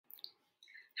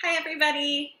Hi,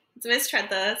 everybody. It's Ms.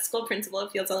 Trenta, school principal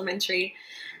of Fields Elementary.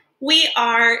 We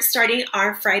are starting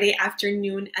our Friday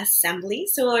afternoon assembly,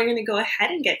 so we're going to go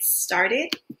ahead and get started.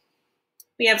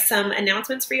 We have some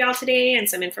announcements for y'all today and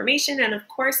some information, and of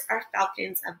course, our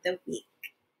Falcons of the Week.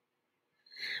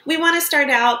 We want to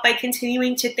start out by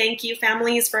continuing to thank you,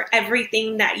 families, for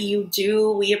everything that you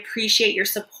do. We appreciate your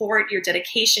support, your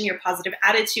dedication, your positive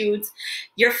attitudes,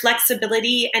 your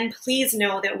flexibility, and please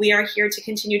know that we are here to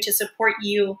continue to support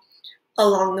you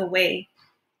along the way.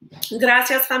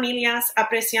 Gracias, familias.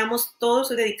 Apreciamos toda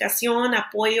su dedicación,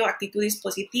 apoyo, actitudes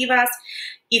positivas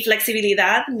y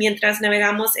flexibilidad mientras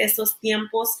navegamos estos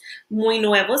tiempos muy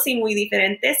nuevos y muy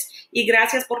diferentes. Y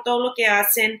gracias por todo lo que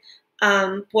hacen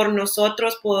por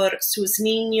nosotros, por sus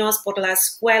niños, por la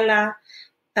escuela.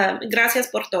 Gracias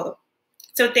por todo.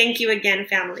 So thank you again,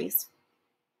 families.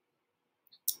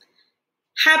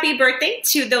 Happy birthday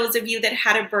to those of you that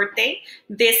had a birthday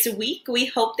this week. We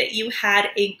hope that you had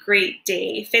a great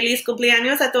day. Feliz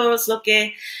cumpleaños a todos los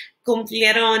que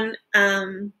cumplieron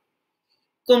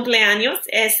cumpleaños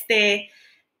esta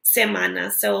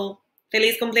semana. So,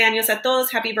 feliz cumpleaños a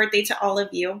todos. Happy birthday to all of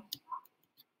you.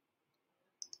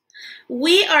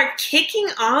 We are kicking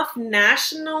off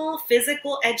National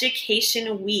Physical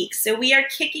Education Week. So we are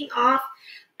kicking off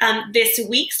this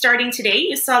week, starting today.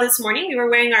 You saw this morning we were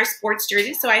wearing our sports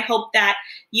jersey, so I hope that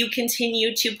you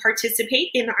continue to participate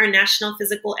in our National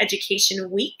Physical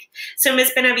Education Week. So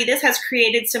Ms. Benavides has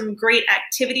created some great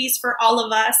activities for all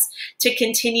of us to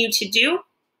continue to do.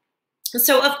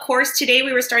 So of course, today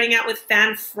we were starting out with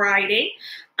Fan Friday.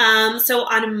 So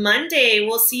on Monday,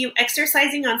 we'll see you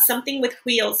exercising on something with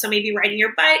wheels. So maybe riding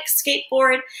your bike,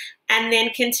 skateboard, and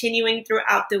then continuing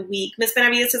throughout the week. Ms.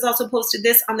 Benavides has also posted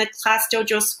this on the Class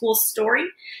Dojo School Story.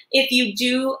 If you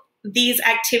do these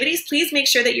activities, please make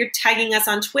sure that you're tagging us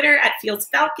on Twitter at Fields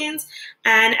Falcons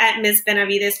and at Ms.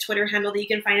 Benavides' Twitter handle that you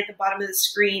can find at the bottom of the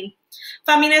screen.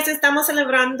 Familias, estamos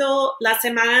celebrando la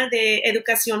Semana de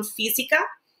Educación Física.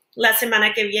 La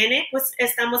semana que viene, pues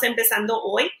estamos empezando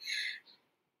hoy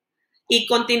y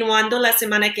continuando la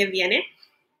semana que viene.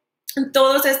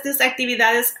 Todas estas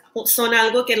actividades son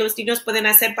algo que los niños pueden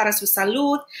hacer para su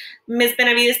salud. Ms.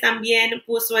 Benavides también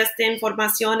puso esta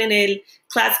información en el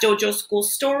Class Dojo School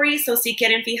Story. So si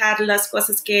quieren fijar las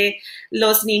cosas que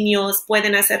los niños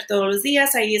pueden hacer todos los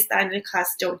días, ahí está en el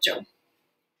Class Dojo.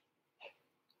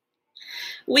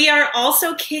 We are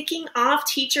also kicking off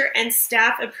Teacher and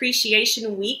Staff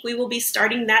Appreciation Week. We will be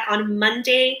starting that on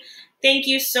Monday. Thank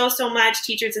you so much,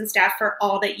 teachers and staff, for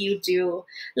all that you do.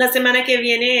 La semana que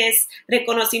viene es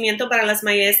reconocimiento para las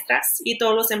maestras y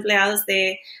todos los empleados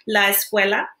de la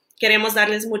escuela. Queremos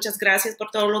darles muchas gracias por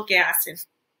todo lo que hacen.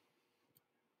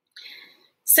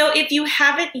 So if you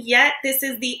haven't yet, this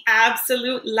is the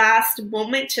absolute last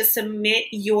moment to submit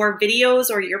your videos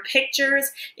or your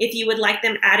pictures. If you would like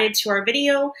them added to our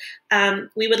video,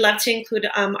 we would love to include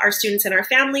our students and our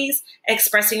families,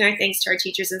 expressing our thanks to our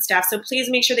teachers and staff. So please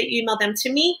make sure that you email them to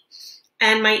me,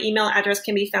 and my email address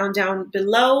can be found down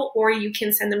below, or you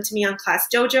can send them to me on Class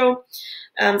Dojo.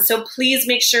 So please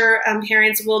make sure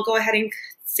parents will go ahead and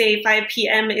say 5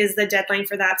 p.m. is the deadline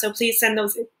for that. So please send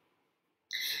those in.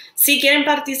 Si quieren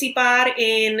participar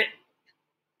en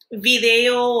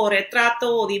video o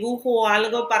retrato o dibujo o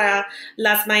algo para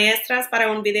las maestras,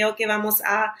 para un video que vamos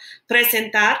a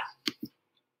presentar,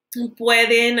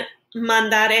 pueden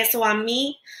mandar eso a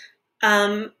mí.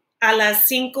 A las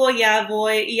 5 ya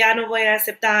no voy a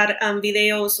aceptar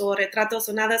videos o retratos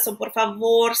o nada. So, por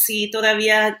favor, si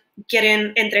todavía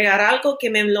quieren entregar algo,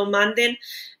 que me lo manden.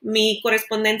 Mi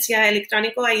correspondencia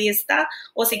electrónica ahí está.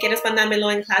 O si quieres mandármelo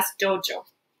en Class Dojo.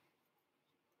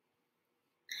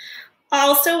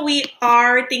 Also, we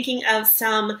are thinking of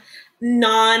some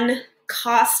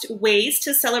non-cost ways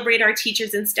to celebrate our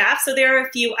teachers and staff. So there are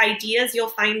a few ideas. You'll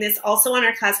find this also on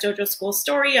our Class Dojo School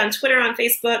Story, on Twitter, on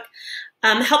Facebook,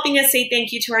 helping us say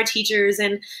thank you to our teachers,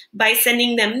 and by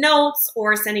sending them notes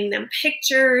or sending them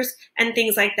pictures and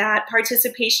things like that.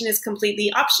 Participation is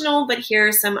completely optional, but here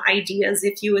are some ideas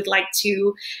if you would like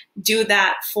to do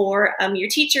that for your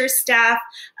teachers, staff,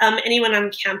 anyone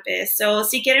on campus. So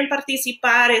si quieren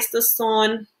participar, estos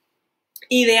son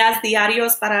ideas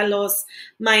diarios para los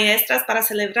maestras para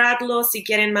celebrarlos. Si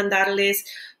quieren mandarles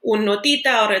un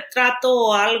notita o retrato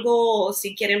o algo, o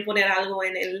si quieren poner algo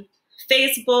en el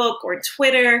Facebook or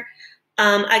Twitter.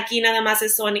 Aquí nada más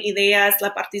son ideas.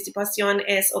 La participación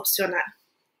es opcional.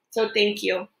 So thank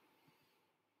you.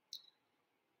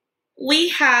 We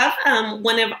have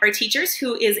one of our teachers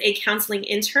who is a counseling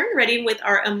intern ready with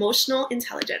our emotional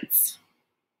intelligence.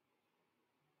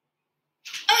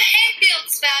 Oh, hey,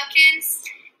 Fields Falcons.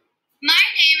 My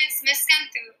name is Miss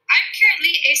Cantu. I'm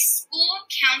currently a school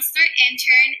counselor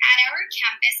intern at our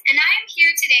campus, and I am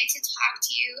here today to talk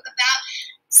to you about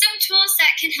some tools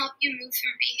that can help you move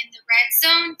from being in the red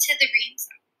zone to the green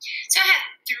zone. So I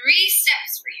have 3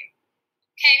 steps for you.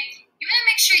 Okay, you want to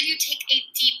make sure you take a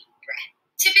deep breath.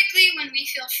 Typically, when we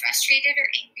feel frustrated or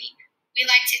angry, we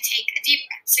like to take a deep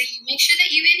breath. So you make sure that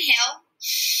you inhale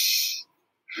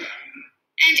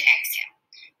and exhale.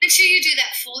 Make sure you do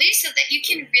that fully so that you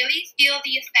can really feel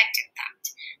the effect of that.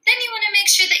 Then you want to make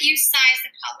sure that you size the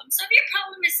problem. So if your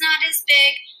problem is not as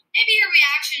big, maybe your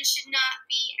reaction should not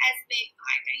be as big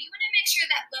either. You want to make sure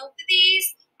that both of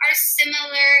these are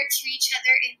similar to each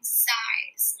other in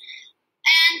size.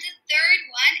 And the third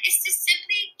one is to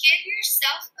simply give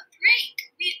yourself a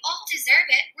break. We all deserve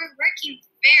it. We're working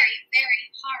very, very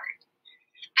hard.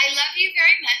 I love you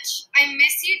very much. I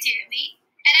miss you dearly.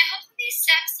 And I hope these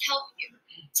steps help you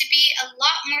to be a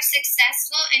lot more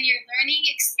successful in your learning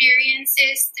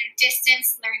experiences through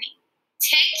distance learning.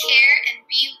 Take care and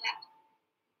be well.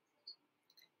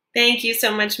 Thank you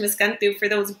so much, Ms. Cantu, for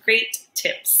those great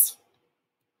tips.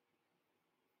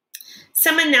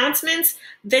 Some announcements.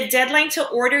 The deadline to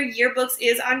order yearbooks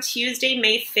is on Tuesday,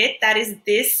 May 5th. That is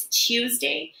this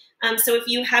Tuesday. So if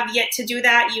you have yet to do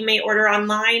that, you may order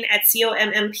online at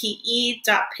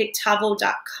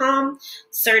commpe.pictavo.com.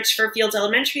 Search for Fields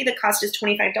Elementary. The cost is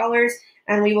 $25,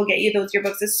 and we will get you those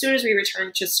yearbooks as soon as we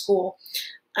return to school.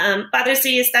 Padres,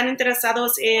 si están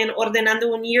interesados en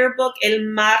ordenando un yearbook, el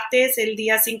martes, el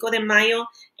día 5 de mayo,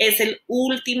 es el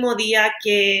último día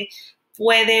que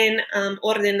pueden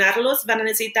ordenarlos. Van a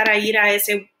necesitar ir a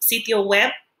ese sitio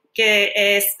web que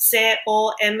es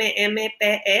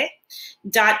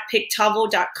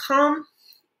commpe.pictavo.com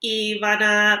y van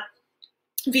a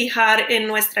fijar en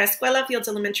nuestra escuela, Fields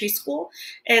Elementary School.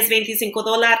 Es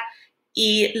 $25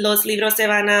 y los libros se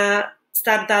van a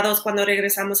estar dados cuando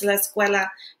regresamos a la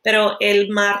escuela, pero el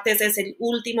martes es el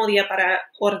último día para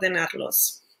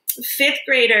ordenarlos. 5th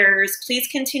graders, please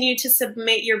continue to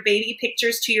submit your baby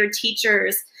pictures to your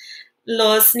teachers.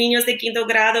 Los niños de 5º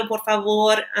grado, por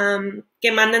favor,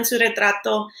 que manden su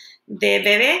retrato de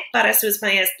bebé para sus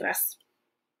maestras.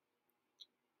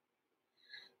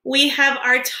 We have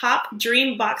our top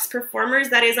Dreambox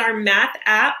performers. That is our math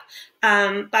app.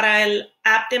 Para el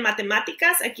app de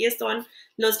matemáticas, aquí están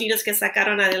los niños que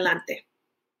sacaron adelante.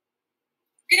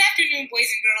 Good afternoon, boys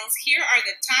and girls. Here are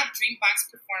the top Dreambox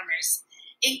performers.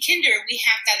 In kinder, we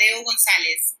have Tadeo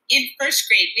Gonzalez. In 1st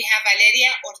grade, we have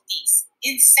Valeria Ortiz.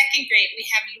 In 2nd grade, we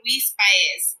have Luis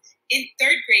Baez. In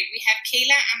 3rd grade, we have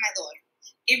Kayla Amador.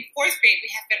 In 4th grade, we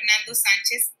have Fernando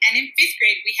Sanchez. And in 5th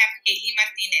grade, we have Hailey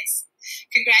Martinez.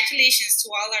 Congratulations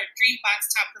to all our Dreambox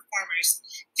top performers.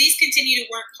 Please continue to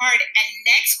work hard, and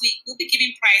next week, we'll be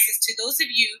giving prizes to those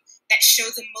of you that show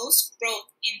the most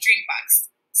growth in Dreambox.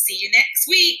 See you next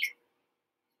week.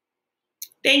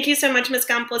 Thank you so much, Ms.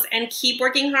 Campos, and keep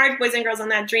working hard, boys and girls, on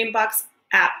that Dreambox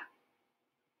app.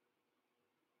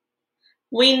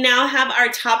 We now have our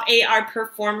top AR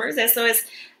performers. Eso es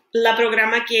la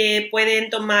programa que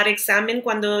pueden tomar examen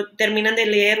cuando terminan de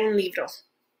leer un libro.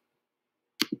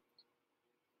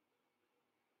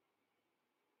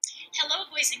 Hello,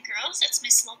 boys and girls. It's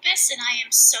Miss Lopez, and I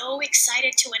am so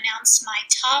excited to announce my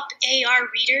top AR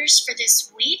readers for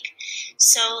this week.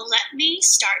 So let me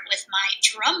start with my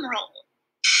drum roll.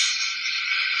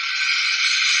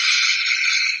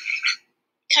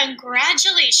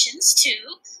 Congratulations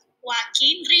to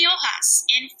Joaquin Riojas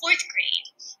in 4th grade,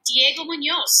 Diego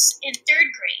Munoz in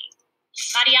 3rd grade,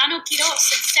 Mariano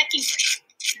Quiroz in 2nd grade,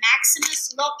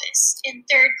 Maximus Lopez in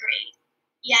 3rd grade,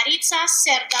 Yaritza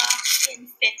Cerda in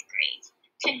 5th grade.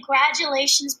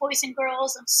 Congratulations, boys and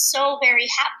girls. I'm so very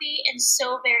happy and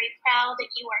so very proud that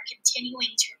you are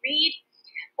continuing to read.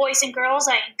 Boys and girls,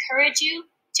 I encourage you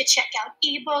to check out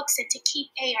ebooks and to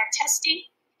keep AR testing.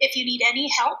 If you need any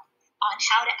help on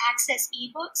how to access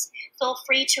ebooks, feel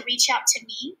free to reach out to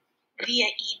me via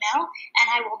email, and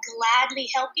I will gladly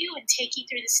help you and take you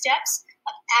through the steps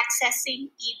of accessing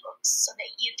ebooks so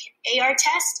that you can AR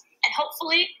test, and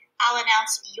hopefully I'll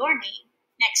announce your name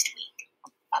next week.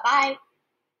 Bye-bye.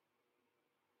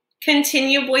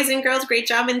 Continue, boys and girls. Great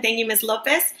job, and thank you, Ms.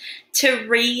 Lopez. To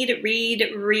read,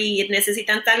 read, read.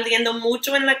 Necesitan estar leyendo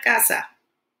mucho en la casa.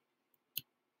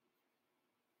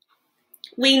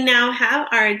 We now have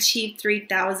our Achieve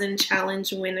 3000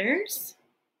 Challenge winners.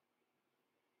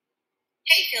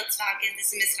 Hey, Fields Falcons,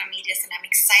 this is Ms. Ramirez, and I'm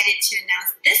excited to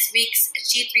announce this week's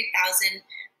Achieve 3000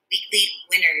 weekly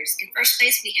winners. In first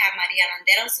place, we have Maria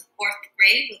Landeros in 4th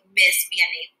grade with Miss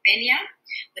Vianney Peña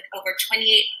with over 28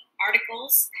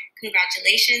 articles.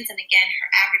 Congratulations, and again, her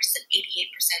average is at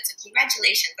 88%, so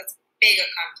congratulations, that's a big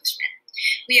accomplishment.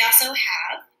 We also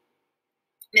have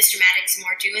Mr. Maddox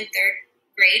Mordew in third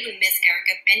grade with Miss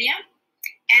Erica Peña.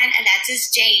 And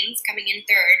Atlantis James coming in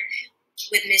third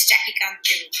with Miss Jackie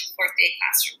Cantu, fourth grade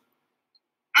classroom.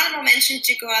 Honorable mention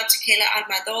to go out to Kayla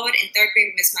Armador in third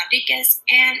grade with Miss Marriquez.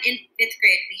 And in fifth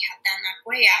grade, we have Dana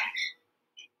Cuellar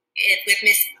with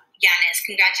Miss Yanes.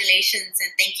 Congratulations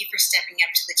and thank you for stepping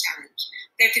up to the challenge.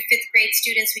 Third through fifth grade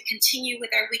students, we continue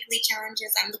with our weekly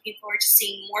challenges. I'm looking forward to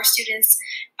seeing more students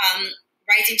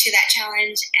rising to that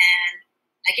challenge. And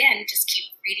again, just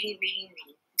keep reading.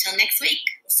 Until next week,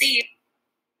 we'll see you.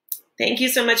 Thank you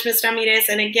so much, Ms. Ramirez.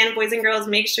 And again, boys and girls,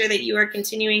 make sure that you are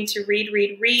continuing to read,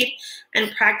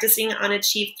 and practicing on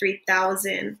Achieve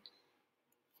 3000.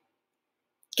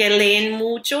 Que leen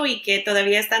mucho y que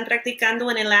todavía están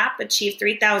practicando en el app Achieve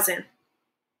 3000.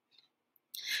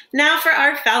 Now for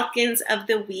our Falcons of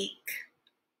the Week.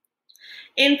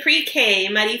 In Pre-K,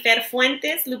 Marifer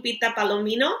Fuentes, Lupita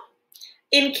Palomino.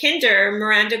 In Kinder,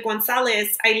 Miranda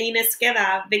Gonzalez, Eileen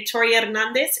Esqueda, Victoria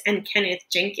Hernandez, and Kenneth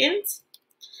Jenkins.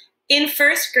 In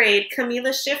first grade,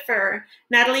 Camila Schiffer,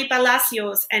 Natalie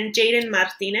Palacios, and Jaden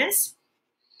Martinez.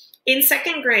 In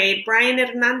second grade, Brian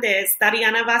Hernandez,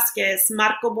 Dariana Vasquez,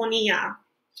 Marco Bonilla.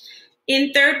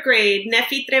 In third grade,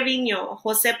 Nefi Treviño,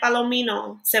 Jose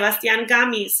Palomino, Sebastián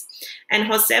Gamis, and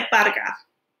Jose Parga.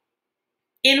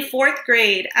 In fourth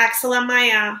grade, Axel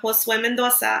Amaya, Josue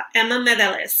Mendoza, Emma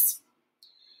Medeles.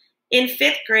 In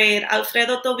fifth grade,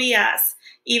 Alfredo Tobias,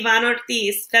 Ivan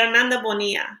Ortiz, Fernanda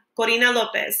Bonilla, Corina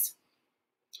Lopez.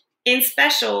 In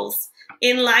specials,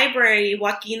 in library,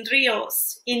 Joaquin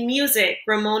Rios. In music,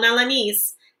 Ramon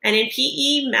Alanis. And in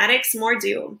PE, Maddox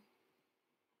Mordew.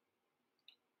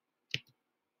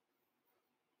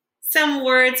 Some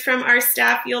words from our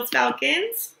staff, Fields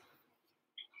Falcons.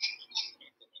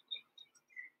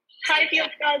 Hi,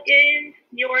 Fields Falcons.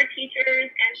 Your teachers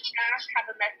and staff have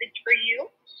a message for you.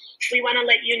 We want to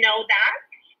let you know that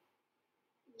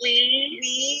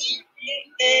we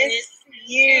miss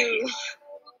you.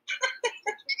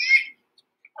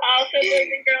 Also, boys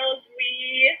and girls,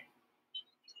 we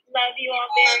love you all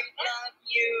very much. Love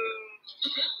you.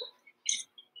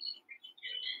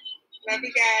 Love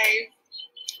you guys.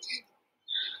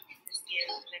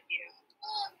 Love you.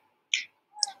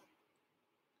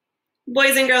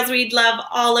 Boys and girls, we love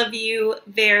all of you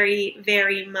very,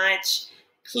 very much.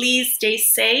 Please stay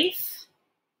safe.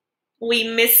 We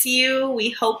miss you.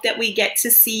 We hope that we get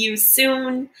to see you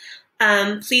soon.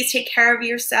 Please take care of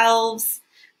yourselves.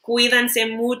 Cuídense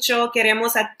mucho.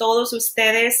 Queremos a todos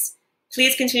ustedes.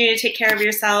 Please continue to take care of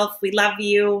yourself. We love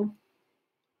you.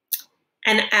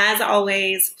 And as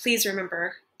always, please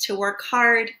remember to work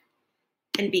hard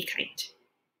and be kind.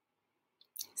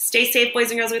 Stay safe,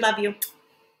 boys and girls. We love you.